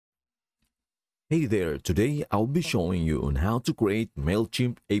Hey there, today I'll be showing you on how to create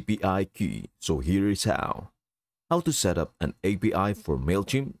Mailchimp API key. So here is how. How to set up an API for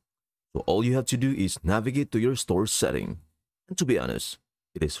Mailchimp. So all you have to do is navigate to your store setting. And to be honest,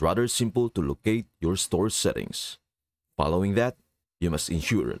 it is rather simple to locate your store settings. Following that, you must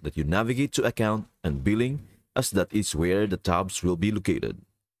ensure that you navigate to account and billing, as that is where the tabs will be located.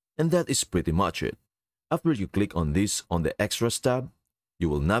 And that is pretty much it. After you click on this on the extras tab, you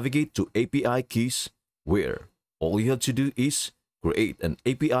will navigate to API keys, where all you have to do is create an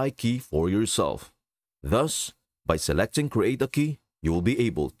API key for yourself. Thus, by selecting create a key, you will be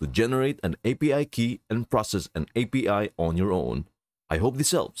able to generate an API key and process an API on your own. I hope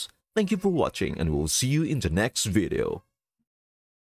this helps. Thank you for watching, and we'll see you in the next video.